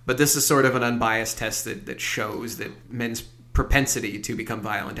 But this is sort of an unbiased test that shows that men's propensity to become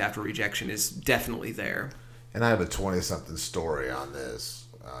violent after rejection is definitely there. And I have a 20-something story on this.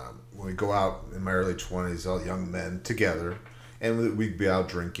 When we go out in my early 20s, all young men together, and we'd be out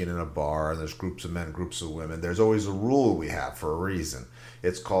drinking in a bar, and there's groups of men, groups of women. There's always a rule we have for a reason.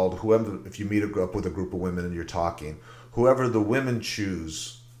 It's called whoever. If you meet up with a group of women and you're talking, whoever the women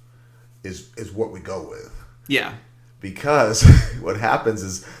choose is what we go with. Yeah. Because what happens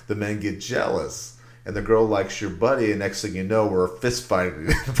is the men get jealous, and the girl likes your buddy, and next thing you know, we're fist fighting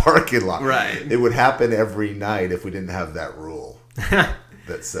in the parking lot. Right. It would happen every night if we didn't have that rule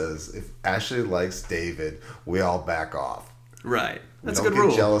that says if Ashley likes David, we all back off. Right. That's a we good don't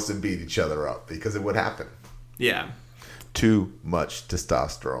rule. get jealous and beat each other up, because it would happen. Yeah. Too much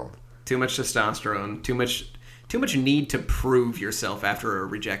testosterone. Too much testosterone. Too much need to prove yourself after a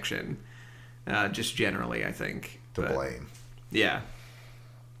rejection. Just generally, I think. To blame. Yeah.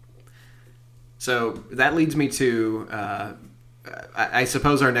 So that leads me to, I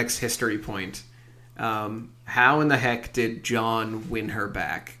suppose, our next history point. How in the heck did John win her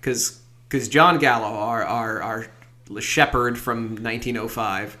back? Because John Gallo, our shepherd from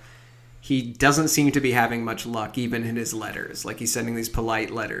 1905, he doesn't seem to be having much luck even in his letters. Like, he's sending these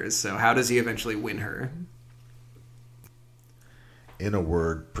polite letters. So how does he eventually win her? In a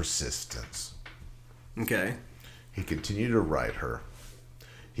word, persistence. Okay. He continued to write her.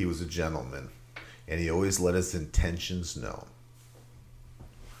 He was a gentleman, and he always let his intentions known.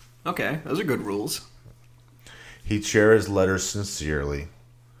 Okay, those are good rules. He'd share his letters sincerely,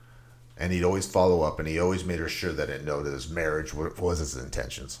 and he'd always follow up, and he always made her sure that it know that his marriage was his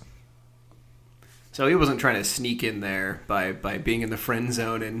intentions. So he wasn't trying to sneak in there by being in the friend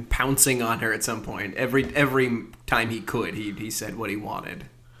zone and pouncing on her at some point. Every time he could, he said what he wanted.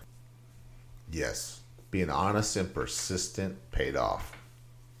 Yes. Being honest and persistent paid off.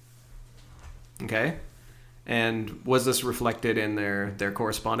 Okay. And was this reflected in their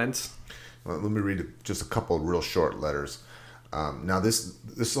correspondence? Well, let me read just a couple of real short letters. Now, this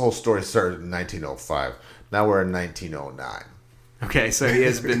whole story started in 1905. Now we're in 1909. Okay, so he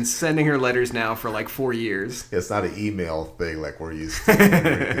has been sending her letters now for like 4 years. It's not an email thing like we're used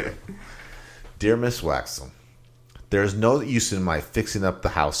to. Dear Miss Waxel, there is no use in my fixing up the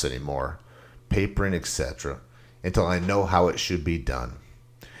house anymore, papering, etc., until I know how it should be done.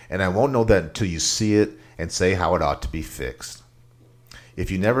 And I won't know that until you see it and say how it ought to be fixed.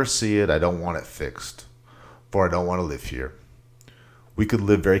 If you never see it, I don't want it fixed, for I don't want to live here. We could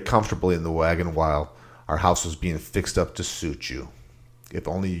live very comfortably in the wagon while our house was being fixed up to suit you. If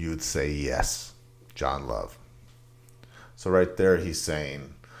only you'd say yes. John Love. So right there he's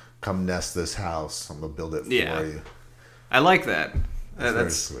saying, come nest this house. I'm going to build it for you. I like that. That's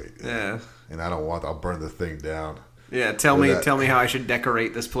very sweet. Yeah. And I'll burn the thing down. Yeah, tell me how I should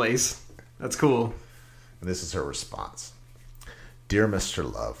decorate this place. That's cool. And this is her response. Dear Mr.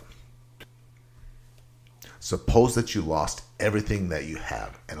 Love, suppose that you lost everything that you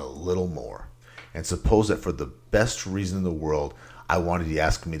have and a little more. And suppose that for the best reason in the world, I wanted you to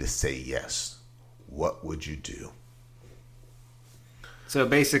ask me to say yes. What would you do? So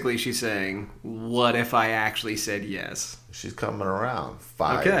basically she's saying, what if I actually said yes? She's coming around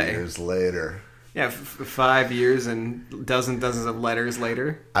 5 years later. Yeah, 5 years and dozens of letters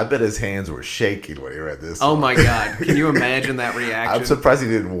later. I bet his hands were shaking when he read this. Oh my God. Can you imagine that reaction? I'm surprised he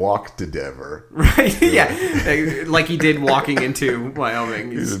didn't walk to Denver. Right? Yeah. Like he did walking into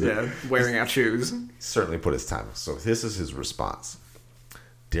Wyoming. He's wearing out shoes. He certainly put his time. So this is his response.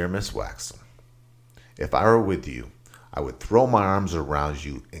 Dear Miss Waxel, if I were with you, I would throw my arms around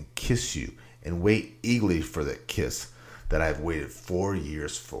you and kiss you and wait eagerly for the kiss that I've waited 4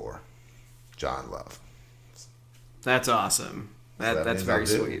 years for. John Love. That's awesome. That's very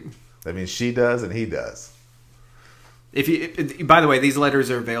sweet. That means she does and he does. By the way, these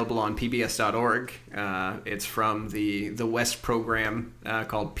letters are available on pbs.org. It's from the West program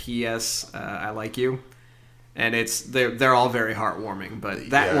called P.S. I Like You. And they're all very heartwarming,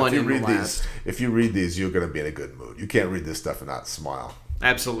 but that one in the last. If you read these, you're going to be in a good mood. You can't read this stuff and not smile.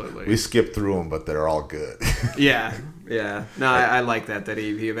 Absolutely. We skipped through them, but they're all good. Yeah. No, I like that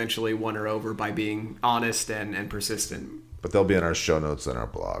he eventually won her over by being honest and persistent. But they'll be in our show notes on our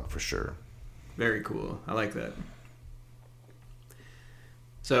blog for sure. Very cool. I like that.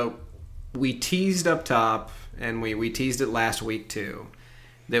 So we teased up top, and we teased it last week too,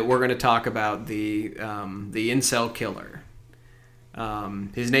 that we're going to talk about the incel killer.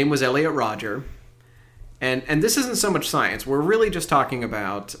 His name was Elliot Rodger, and this isn't so much science. We're really just talking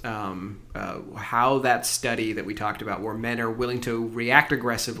about how that study that we talked about, where men are willing to react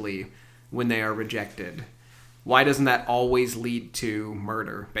aggressively when they are rejected. Why doesn't that always lead to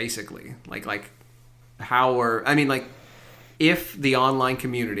murder? Basically, if the online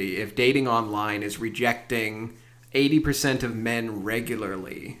community, if dating online is rejecting 80% of men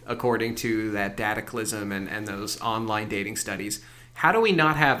regularly, according to that Dataclysm and those online dating studies, how do we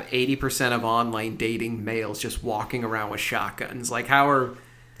not have 80% of online dating males just walking around with shotguns?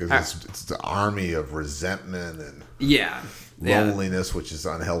 Because it's the army of resentment and loneliness, which is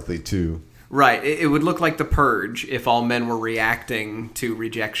unhealthy too. Right. It would look like The Purge if all men were reacting to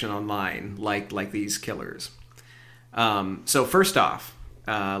rejection online like these killers. So first off,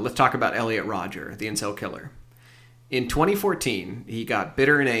 let's talk about Elliot Rodger, the incel killer. In 2014, he got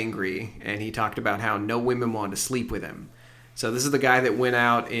bitter and angry, and he talked about how no women wanted to sleep with him. So this is the guy that went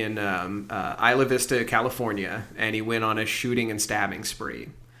out in Isla Vista, California, and he went on a shooting and stabbing spree.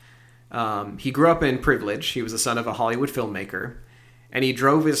 He grew up in privilege. He was the son of a Hollywood filmmaker, and he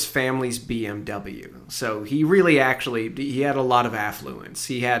drove his family's BMW. So he really he had a lot of affluence.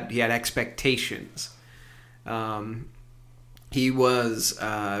 He had expectations. He was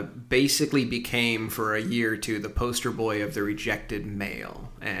basically became for a year or two the poster boy of the rejected male,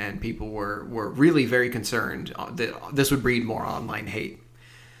 and people were really very concerned that this would breed more online hate.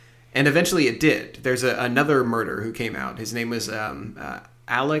 And eventually it did. There's another murderer who came out. His name was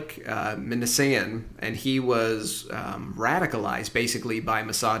Alec Minassian, and he was radicalized basically by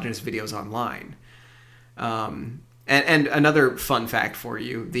misogynist videos online. And another fun fact for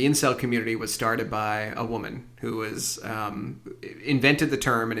you, the incel community was started by a woman who was invented the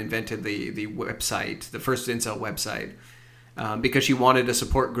term and invented the website, the first incel website, because she wanted a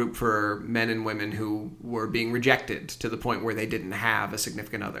support group for men and women who were being rejected to the point where they didn't have a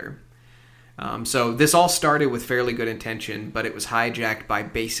significant other. So this all started with fairly good intention, but it was hijacked by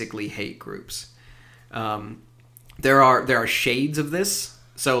basically hate groups. There are shades of this.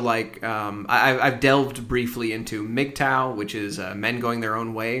 So, I've delved briefly into MGTOW, which is men going their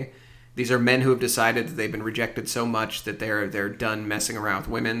own way. These are men who have decided that they've been rejected so much that they're done messing around with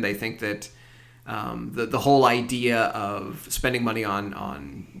women. They think that The whole idea of spending money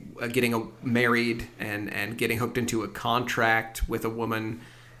on getting married and getting hooked into a contract with a woman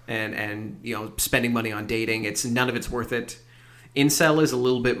and spending money on dating, none of it's worth it. Incel is a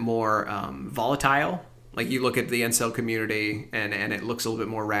little bit more volatile. Like you look at the incel community and it looks a little bit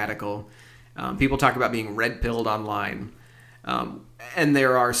more radical. People talk about being red-pilled online. And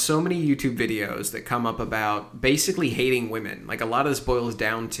there are so many YouTube videos that come up about basically hating women. Like a lot of this boils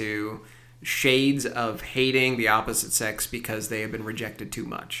down to shades of hating the opposite sex because they have been rejected too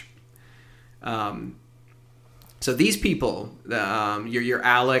much. So these people, your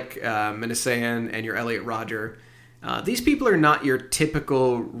Alec Minassian and your Elliot Rodger, these people are not your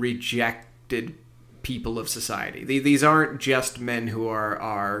typical rejected people of society. These aren't just men who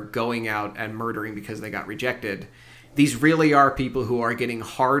are going out and murdering because they got rejected. These really are people who are getting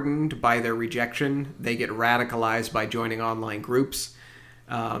hardened by their rejection. They get radicalized by joining online groups.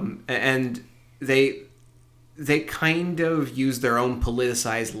 And they kind of use their own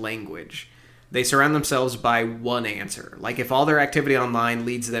politicized language. They surround themselves by one answer. Like if all their activity online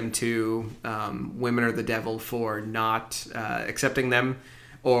leads them to women are the devil for not accepting them,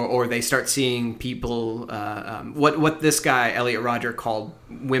 or they start seeing people, what this guy, Elliot Rodger, called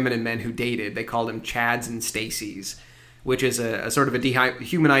women and men who dated, they called them Chads and Stacys, which is a sort of a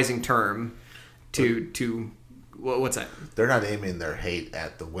dehumanizing term to what's that? They're not aiming their hate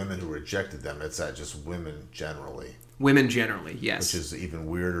at the women who rejected them. It's at just women generally. Women generally, yes. Which is even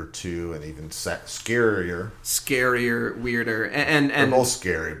weirder too, and even scarier. Scarier, weirder, and they're both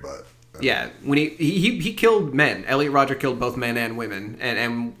scary, but yeah. When he killed men, Elliot Rodger killed both men and women,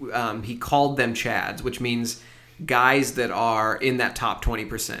 and he called them Chads, which means guys that are in that top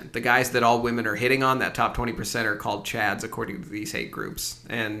 20%. The guys that all women are hitting on, that top 20% are called Chads according to these hate groups,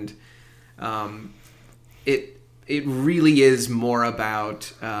 and it really is more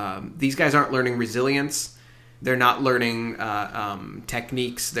about these guys aren't learning resilience. They're not learning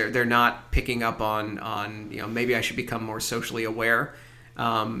techniques. They're not picking up on maybe I should become more socially aware.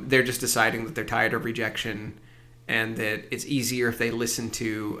 They're just deciding that they're tired of rejection and that it's easier if they listen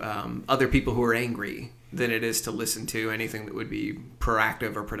to other people who are angry than it is to listen to anything that would be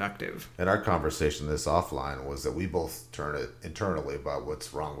proactive or productive. And our conversation this offline was that we both turn it internally about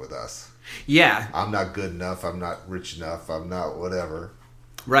what's wrong with us. Yeah. I'm not good enough. I'm not rich enough. I'm not whatever.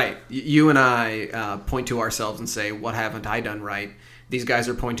 Right. You and I point to ourselves and say, what haven't I done right? These guys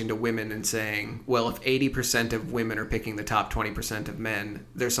are pointing to women and saying, well, if 80% of women are picking the top 20% of men,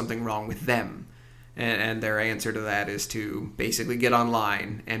 there's something wrong with them. And their answer to that is to basically get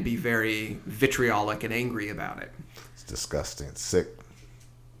online and be very vitriolic and angry about it. It's disgusting. It's sick.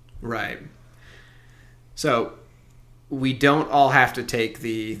 Right. So we don't all have to take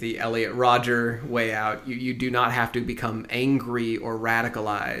the Elliot Rodger way out. You do not have to become angry or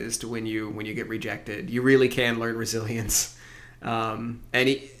radicalized when you get rejected. You really can learn resilience. And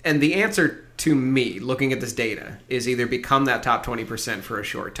the answer to me, looking at this data, is either become that top 20% for a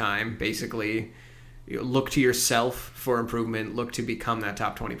short time, basically look to yourself for improvement, look to become that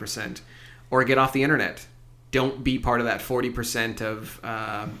top 20%, or get off the internet. Don't be part of that 40% of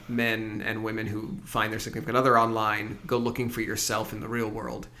men and women who find their significant other online. Go looking for yourself in the real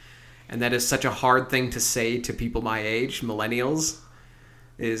world. And that is such a hard thing to say to people my age, millennials,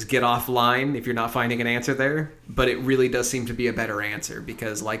 is get offline if you're not finding an answer there. But it really does seem to be a better answer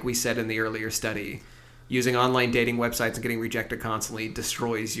because, like we said in the earlier study, using online dating websites and getting rejected constantly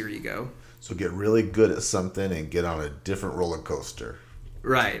destroys your ego. So get really good at something and get on a different roller coaster.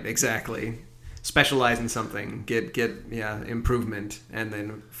 Right, exactly. Specialize in something, get improvement, and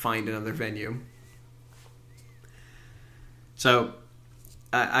then find another venue. So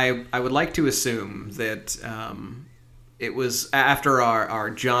I would like to assume that it was after our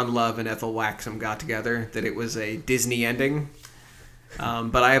John Love and Ethel Waxham got together that it was a Disney ending.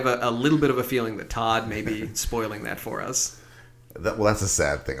 But I have a little bit of a feeling that Todd may be spoiling that for us. That's a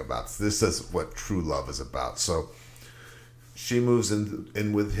sad thing about this. This is what true love is about. So she moves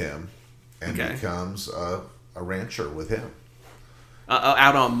in with him and becomes a rancher with him.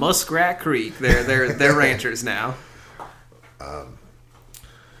 Out on Muskrat Creek. They're ranchers now.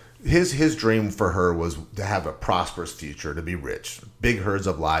 His dream for her was to have a prosperous future, to be rich. Big herds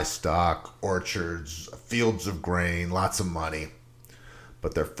of livestock, orchards, fields of grain, lots of money.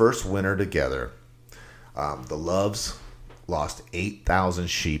 But their first winter together, the Loves lost 8,000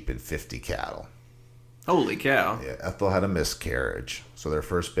 sheep and 50 cattle. Holy cow. Yeah, Ethel had a miscarriage, so their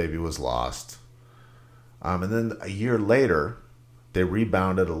first baby was lost. And then a year later, they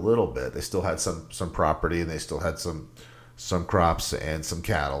rebounded a little bit. They still had some property, and they still had some crops and some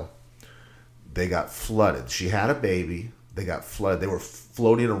cattle. They got flooded. She had a baby, they got flooded. They were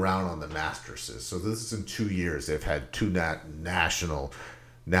floating around on the mattresses. So this is in 2 years. They've had two natural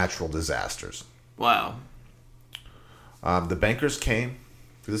disasters. Wow. The bankers came.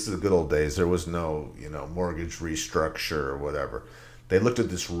 This is the good old days. There was no, mortgage restructure or whatever. They looked at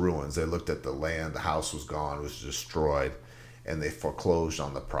this ruins. They looked at the land. The house was gone. It was destroyed. And they foreclosed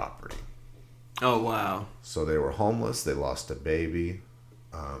on the property. Oh, wow. So they were homeless. They lost a baby.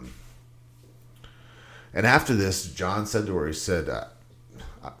 And after this, John said to her, he said,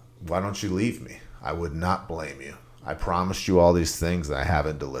 why don't you leave me? I would not blame you. I promised you all these things that I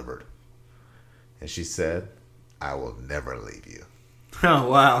haven't delivered. And she said, I will never leave you. Oh,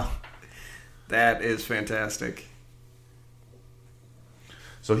 wow. That is fantastic.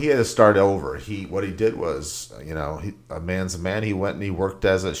 So he had to start over. What he did was, a man's a man. He went and he worked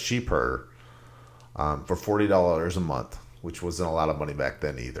as a sheep herder for $40 a month, which wasn't a lot of money back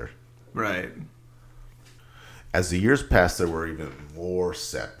then either. Right. As the years passed, there were even more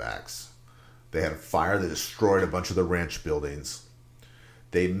setbacks. They had a fire that destroyed a bunch of the ranch buildings.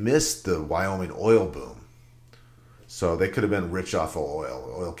 They missed the Wyoming oil boom. So they could have been rich off of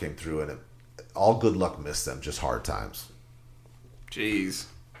oil. Oil came through, and all good luck missed them, just hard times. Jeez.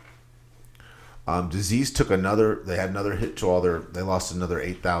 Disease took they had another hit to they lost another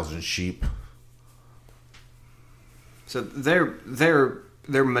 8,000 sheep. So their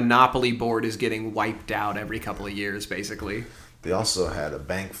monopoly board is getting wiped out every couple of years, basically. They also had a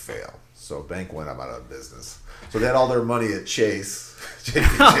bank fail. So a bank went out of business. So they had all their money at Chase,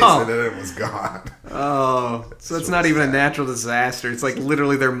 and then it was gone. Oh, so it's not even a natural disaster. It's like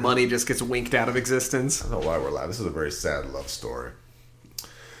literally their money just gets winked out of existence. I don't know why we're laughing. This is a very sad love story.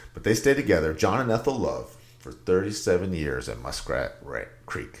 But they stayed together, John and Ethel Love, for 37 years at Muskrat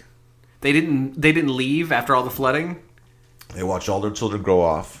Creek. They didn't leave after all the flooding? They watched all their children grow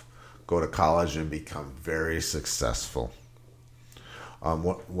off, go to college, and become very successful.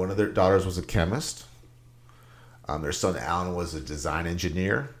 One of their daughters was a chemist. Their son Alan was a design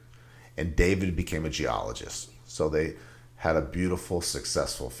engineer, and David became a geologist. So they had a beautiful,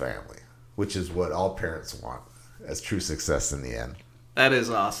 successful family, which is what all parents want as true success in the end. That is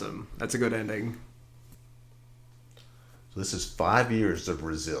awesome. That's a good ending. So this is 5 years of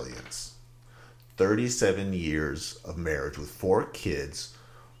resilience, 37 years of marriage with 4 kids,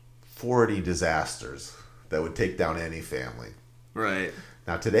 40 disasters that would take down any family. Right.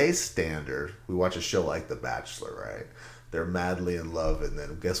 Now, today's standard, we watch a show like The Bachelor, right? They're madly in love, and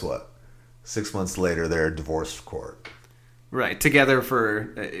then guess what? 6 months later, they're in divorce court. Right. Together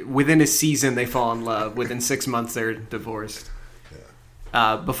for, within a season, they fall in love. Within 6 months, they're divorced.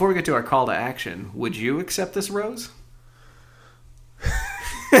 Yeah. Before we get to our call to action, would you accept this rose?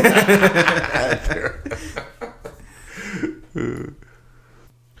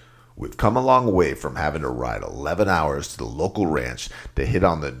 We've come a long way from having to ride 11 hours to the local ranch to hit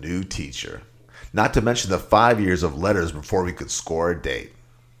on the new teacher. Not to mention the 5 years of letters before we could score a date.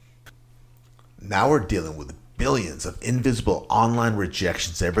 Now we're dealing with billions of invisible online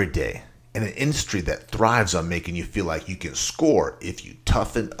rejections every day, in an industry that thrives on making you feel like you can score if you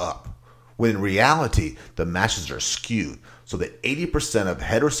toughen up. When in reality, the matches are skewed, so that 80% of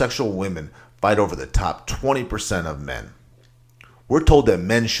heterosexual women fight over the top 20% of men. We're told that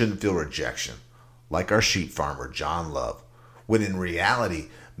men shouldn't feel rejection, like our sheep farmer, John Love, when in reality,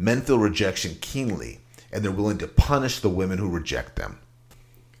 men feel rejection keenly, and they're willing to punish the women who reject them.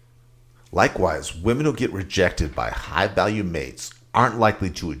 Likewise, women who get rejected by high-value mates aren't likely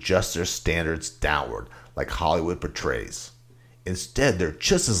to adjust their standards downward like Hollywood portrays. Instead, they're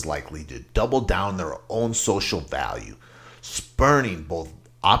just as likely to double down their own social value, spurning both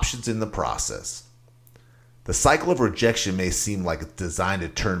options in the process. The cycle of rejection may seem like it's designed to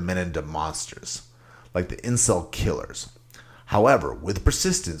turn men into monsters, like the incel killers. However, with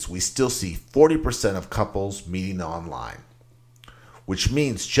persistence, we still see 40% of couples meeting online. Which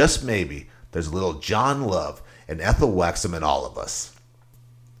means, just maybe, there's a little John Love and Ethel Waxham in all of us.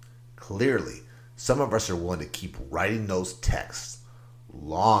 Clearly, some of us are willing to keep writing those texts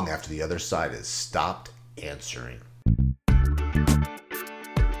long after the other side has stopped answering.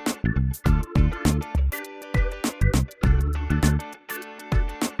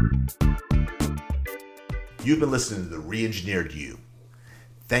 You've been listening to The Re-Engineered You.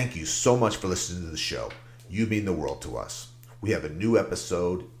 Thank you so much for listening to the show. You mean the world to us. We have a new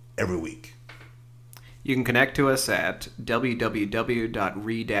episode every week. You can connect to us at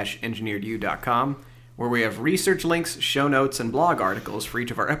www.re-engineeredyou.com, where we have research links, show notes, and blog articles for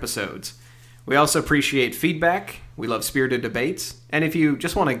each of our episodes. We also appreciate feedback. We love spirited debates. And if you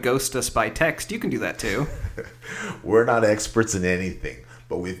just want to ghost us by text, you can do that too. We're not experts in anything,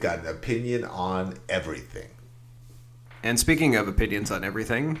 but we've got an opinion on everything. And speaking of opinions on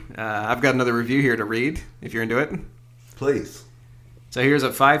everything, I've got another review here to read, if you're into it. Please. So here's a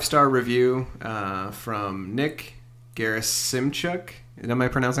 5-star review from Nick Gerasimchuk. Am I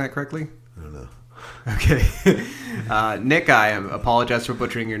pronouncing that correctly? I don't know. Okay. Nick, I apologize for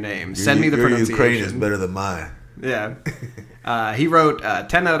butchering your name. Send me the pronunciation. Your Ukrainian is better than mine. Yeah. He wrote,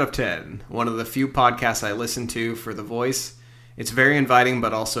 10 out of 10. One of the few podcasts I listen to for the voice. It's very inviting,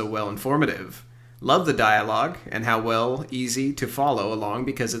 but also well informative. Love the dialogue and how easy to follow along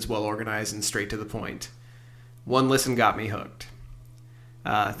because it's well organized and straight to the point. One listen got me hooked.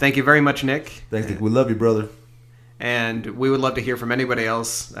 Thank you very much, Nick. Thank you. We love you, brother. And we would love to hear from anybody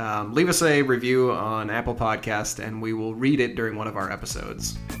else. Leave us a review on Apple Podcast, and we will read it during one of our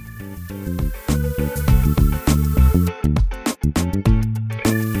episodes.